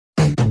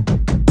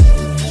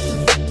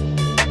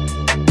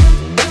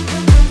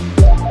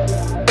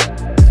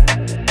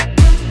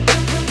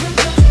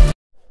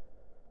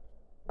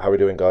how are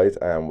we doing, guys,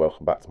 and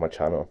welcome back to my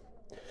channel.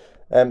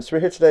 So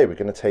we're here today. We're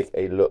going to take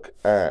a look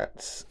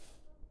at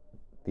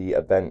the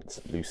event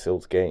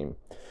Lucille's game.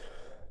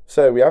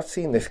 So we have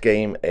seen this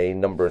game a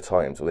number of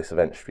times, or this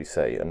event should we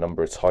say, a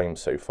number of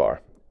times so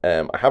far.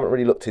 I haven't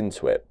really looked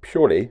into it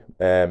purely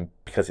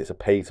because it's a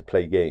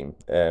pay-to-play game.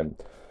 So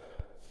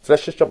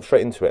let's just jump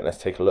straight into it and let's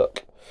take a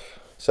look.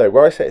 So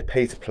where I say it's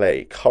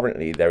pay-to-play,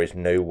 currently there is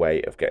no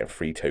way of getting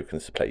free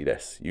tokens to play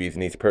this. You either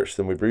need to purchase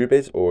them with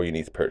rubies or you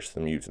need to purchase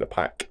them using a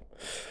pack.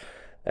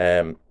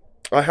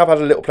 I have had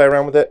a little play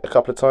around with it a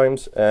couple of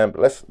times, but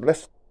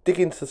let's dig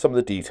into some of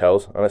the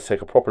details and let's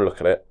take a proper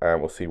look at it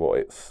and we'll see what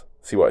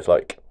it's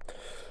like.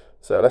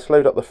 So let's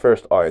load up the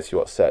first eye and see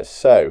what it says.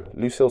 So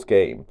Lucille's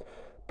game,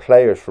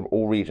 players from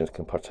all regions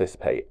can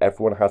participate.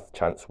 Everyone has the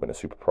chance to win a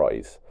super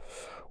prize.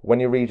 When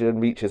your region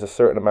reaches a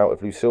certain amount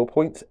of Lucille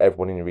points,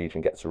 everyone in your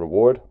region gets a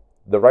reward.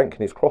 The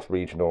ranking is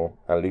cross-regional,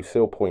 and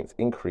Lucille points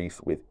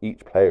increase with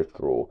each player's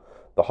draw.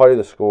 The higher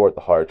the score,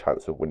 the higher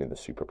chance of winning the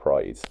super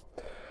prize.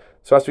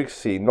 So as we can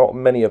see, not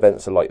many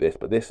events are like this,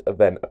 but this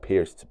event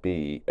appears to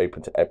be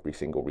open to every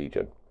single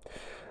region.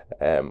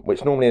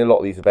 Which normally in a lot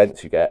of these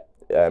events you get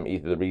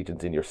either the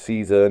regions in your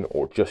season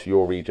or just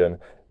your region.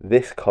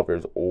 This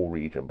covers all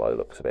region by the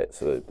looks of it,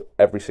 so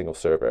every single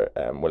server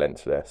will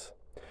enter this.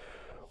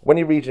 When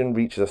your region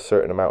reaches a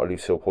certain amount of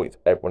Lucille points,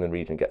 everyone in the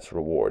region gets a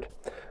reward.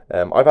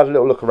 I've had a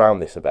little look around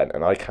this event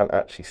and I can't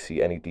actually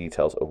see any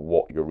details of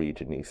what your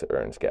region needs to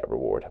earn to get a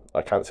reward.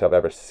 I can't say I've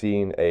ever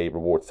seen a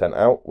reward sent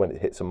out when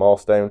it hits a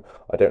milestone.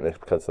 I don't know if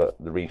it's because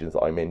the regions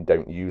that I'm in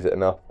don't use it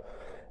enough.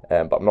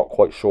 But I'm not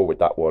quite sure with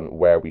that one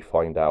where we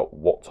find out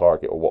what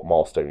target or what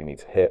milestone you need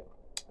to hit.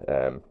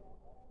 But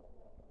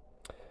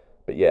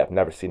yeah, I've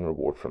never seen a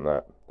reward from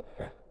that.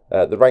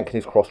 The ranking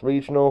is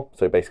cross-regional,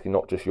 so basically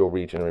not just your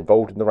region are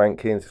involved in the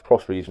rankings. It's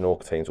cross-regional,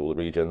 contains all the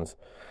regions.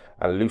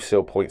 And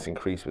Lucille points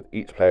increase with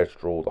each player's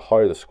draw. The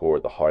higher the score,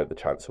 the higher the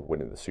chance of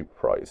winning the super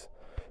prize.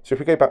 So if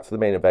we go back to the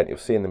main event, you'll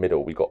see in the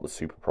middle we got the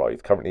super prize.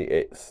 Currently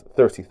it's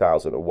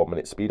 30,000 or 1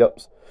 minute speed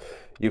ups.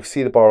 You can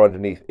see the bar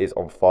underneath is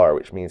on fire,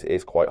 which means it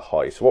is quite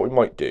high. So what we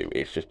might do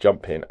is just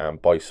jump in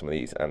and buy some of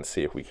these and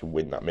see if we can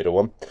win that middle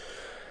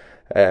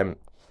one.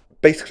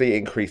 Basically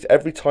increase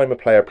every time a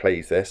player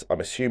plays this. I'm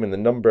assuming the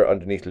number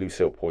underneath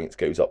Lucille points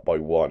goes up by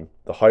 1.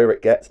 The higher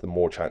it gets, the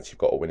more chance you've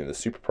got of winning the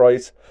super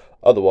prize.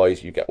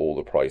 Otherwise, you get all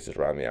the prizes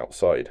around the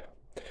outside.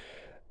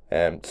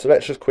 So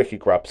let's just quickly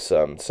grab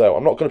some. So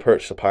I'm not going to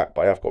purchase a pack,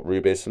 but I have got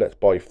rubies. So let's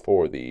buy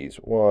 4 of these.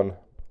 1,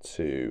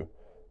 2,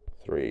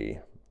 3,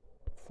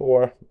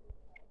 4.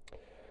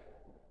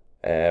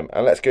 And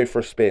let's go for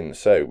a spin.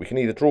 So we can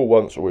either draw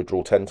once or we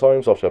draw 10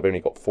 times. Obviously, I've only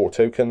got 4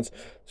 tokens.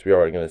 So we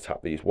are going to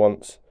tap these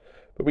once.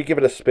 But we give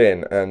it a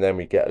spin and then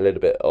we get a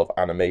little bit of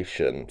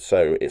animation.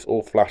 So it's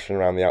all flashing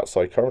around the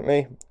outside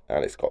currently.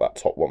 And it's got that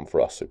top one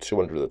for us. So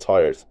 200 of the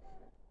tyres.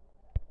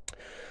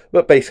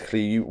 But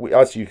basically,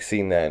 as you've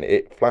seen then,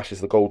 it flashes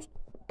the gold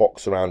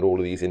box around all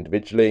of these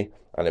individually.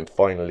 And then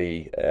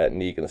finally,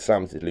 Negan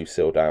slams his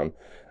Lucille down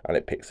and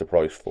it picks the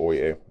prize for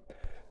you.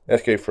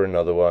 Let's go for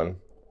another one.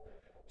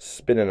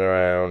 Spinning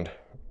around.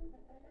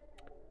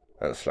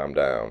 And slam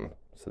down.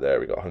 So there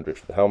we got 100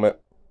 for the helmet.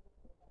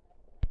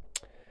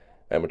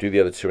 And we'll do the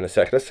other 2 in a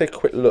second. Let's take a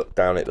quick look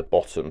down at the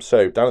bottom.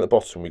 So down at the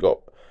bottom, we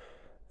got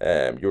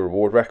your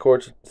reward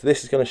records. So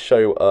this is going to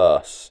show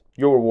us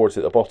your rewards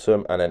at the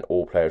bottom and then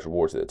all players'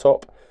 rewards at the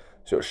top.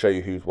 So it'll show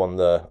you who's won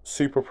the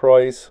super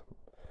prize.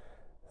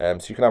 So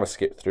you can have a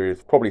skip through.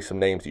 There's probably some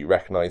names that you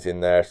recognise in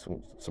there.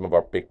 Some of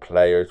our big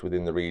players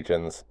within the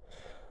regions.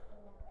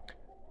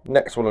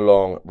 Next one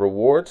along,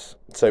 rewards.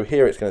 So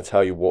here it's going to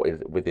tell you what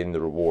is within the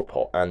reward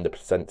pot and the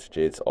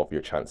percentages of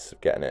your chances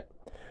of getting it.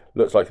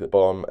 Looks like at the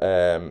bottom,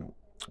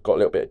 got a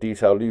little bit of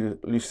detail.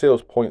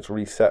 Lucille's points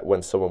reset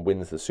when someone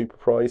wins the super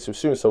prize. So as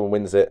soon as someone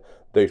wins it,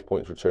 those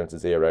points return to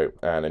 0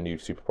 and a new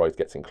super prize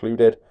gets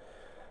included.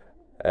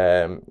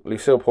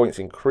 Lucille points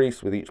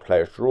increase with each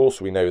player's draw,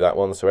 so we know that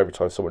one. So every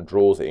time someone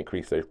draws, it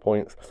increases those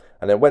points.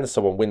 And then when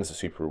someone wins the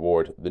super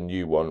reward, the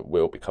new one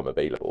will become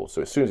available.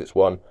 So as soon as it's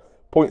won,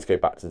 points go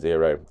back to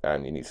 0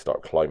 and you need to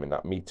start climbing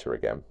that meter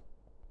again.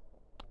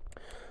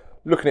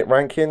 Looking at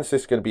rankings,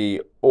 this is going to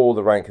be all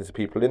the rankings of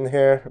people in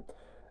here.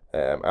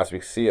 As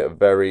we see, a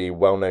very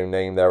well-known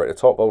name there at the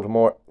top,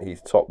 Voldemort.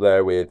 He's top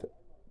there with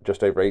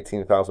just over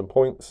 18,000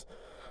 points.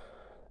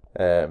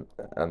 And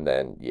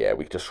then, yeah,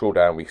 we just scroll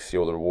down, we see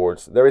all the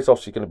rewards. There is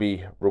obviously going to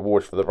be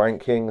rewards for the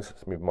rankings.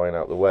 Let's move mine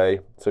out of the way.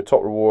 So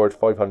top reward,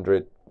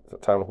 500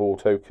 Town Hall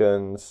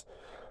tokens,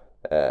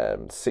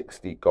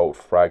 60 gold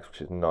frags,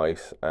 which is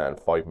nice, and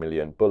 5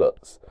 million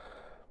bullets.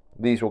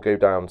 These will go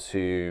down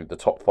to the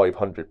top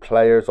 500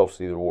 players.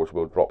 Obviously, the rewards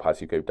will drop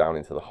as you go down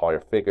into the higher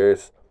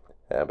figures.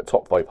 But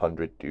top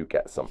 500 do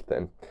get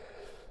something,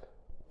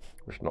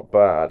 which is not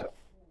bad.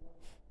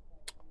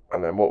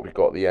 And then what we've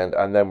got at the end,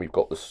 and then we've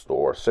got the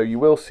store. So you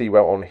will see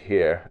well on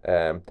here,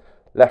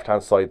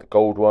 left-hand side, the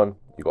gold one,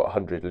 you've got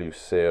 100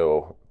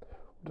 Lucille,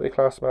 what do they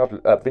class them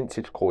as?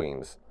 Vintage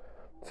coins.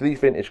 So these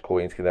vintage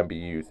coins can then be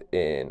used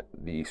in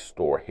the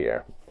store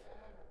here.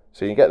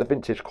 So you can get the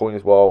vintage coin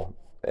as well.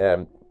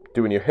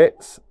 doing your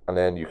hits, and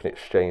then you can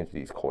exchange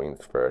these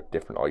coins for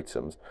different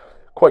items.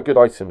 Quite good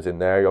items in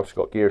there. You also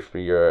got gears for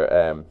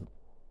your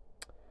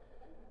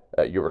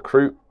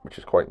recruit, which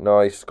is quite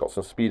nice. Got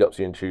some speed ups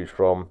you can choose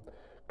from.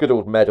 Good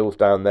old medals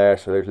down there,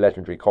 so those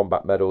legendary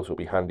combat medals will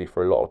be handy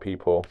for a lot of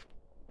people.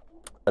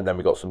 And then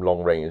we got some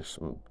long range,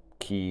 some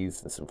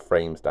keys and some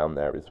frames down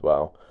there as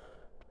well.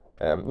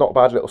 Not a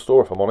bad little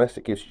store, if I'm honest.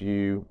 It gives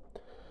you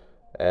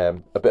a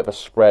bit of a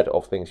spread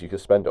of things you can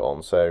spend it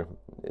on. So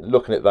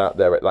looking at that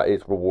there, that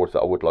is rewards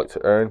that I would like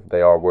to earn.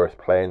 They are worth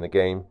playing the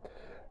game.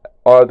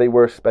 Are they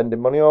worth spending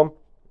money on?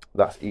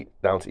 That's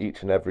down to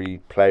each and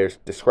every player's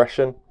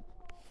discretion.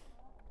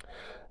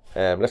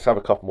 Let's have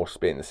a couple more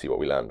spins and see what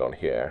we land on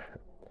here.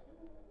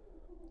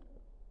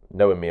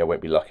 Knowing me, I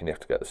won't be lucky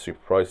enough to get the super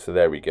prize. So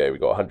there we go. We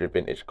got 100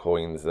 vintage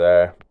coins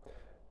there.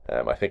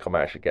 I think I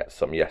managed to get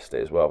some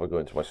yesterday as well. If I go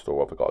into my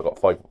store, I've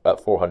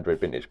got 400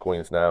 vintage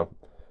coins now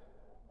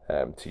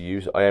to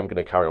use. I am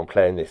going to carry on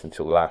playing this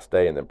until the last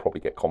day, and then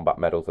probably get combat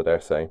medals, I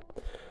dare say.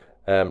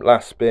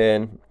 Last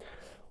spin.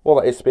 While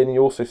that is spinning,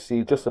 you also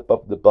see just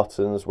above the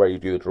buttons where you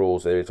do the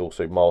draws, there is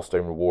also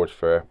milestone rewards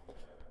for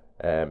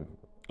oh,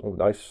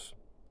 nice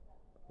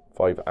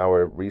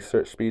 5-hour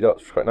research speed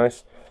ups, quite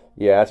nice.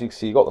 Yeah, as you can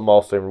see, you got the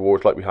milestone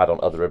rewards like we had on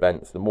other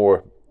events. The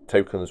more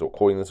tokens or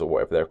coins or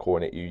whatever they're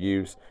calling it you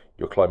use,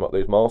 you'll climb up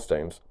those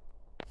milestones.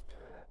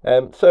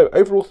 So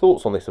overall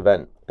thoughts on this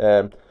event.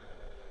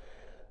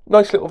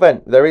 Nice little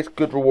event. There is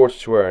good rewards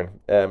to earn.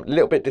 A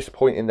little bit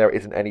disappointing there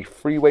isn't any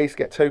free ways to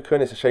get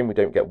token. It's a shame we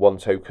don't get one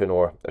token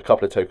or a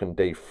couple of token a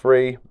day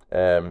free,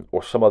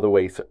 or some other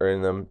ways to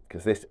earn them,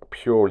 because this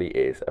purely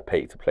is a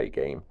pay to play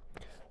game.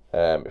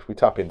 If we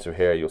tap into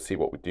here, you'll see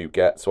what we do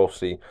get. So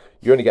obviously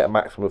you only get a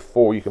maximum of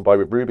 4 you can buy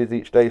with rubies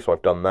each day, so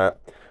I've done that.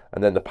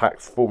 And then the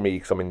packs for me,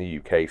 because I'm in the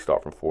UK,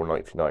 start from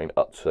 $4.99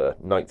 up to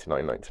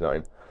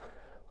 $99.99.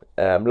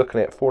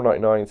 Looking at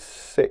 $4.99,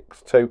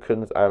 6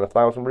 tokens and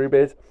 1,000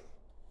 rubies.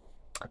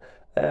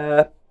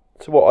 So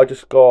what, I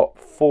just got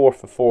 4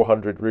 for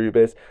 400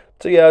 rubies.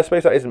 So yeah, I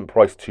suppose that isn't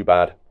priced too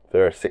bad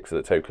for 6 of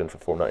the tokens for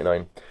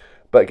 $4.99.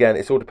 But again,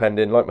 it's all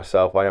depending. Like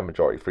myself, I am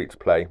majority free to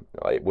play.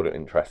 It wouldn't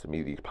interest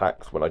me, these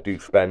packs. When I do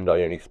spend,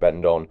 I only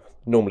spend on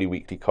normally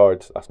weekly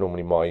cards. That's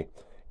normally my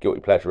guilty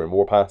pleasure in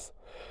Warpass.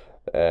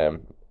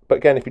 But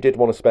again, if you did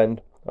want to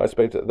spend, I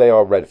suppose that they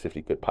are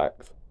relatively good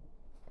packs.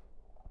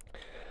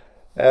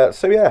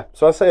 So yeah,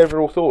 so I say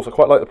overall thoughts. I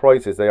quite like the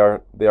prizes. They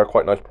are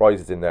quite nice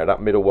prizes in there.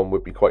 That middle one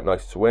would be quite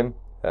nice to win.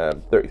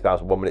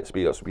 30,000 1-minute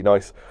speed ups would be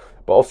nice.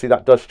 But obviously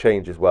that does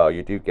change as well.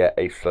 You do get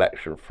a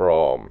selection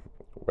from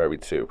where we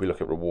do. If we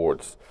look at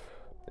rewards,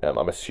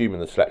 I'm assuming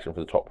the selection for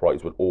the top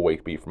prize would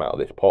always be from out of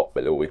this pot,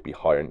 but it'll always be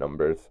higher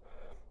numbers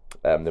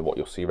than what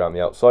you'll see around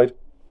the outside.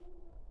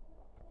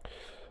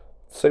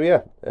 So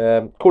yeah,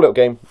 cool little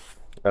game.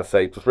 As I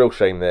say, just real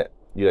shame that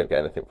you don't get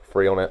anything for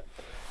free on it.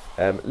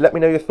 Let me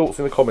know your thoughts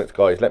in the comments,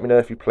 guys. Let me know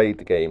if you played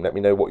the game. Let me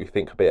know what you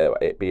think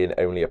about it being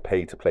only a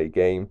pay-to-play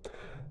game.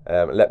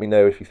 Let me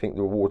know if you think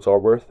the rewards are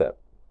worth it.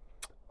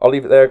 I'll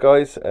leave it there,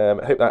 guys.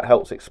 I hope that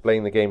helps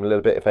explain the game a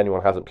little bit if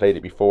anyone hasn't played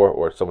it before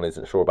or if someone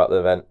isn't sure about the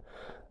event.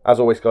 As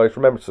always, guys,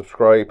 remember to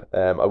subscribe.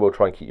 I will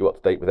try and keep you up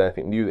to date with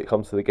anything new that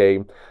comes to the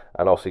game,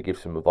 and also give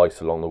some advice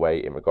along the way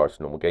in regards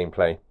to normal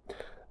gameplay.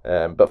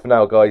 But for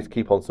now, guys,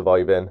 keep on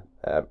surviving.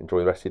 Enjoy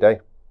the rest of your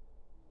day.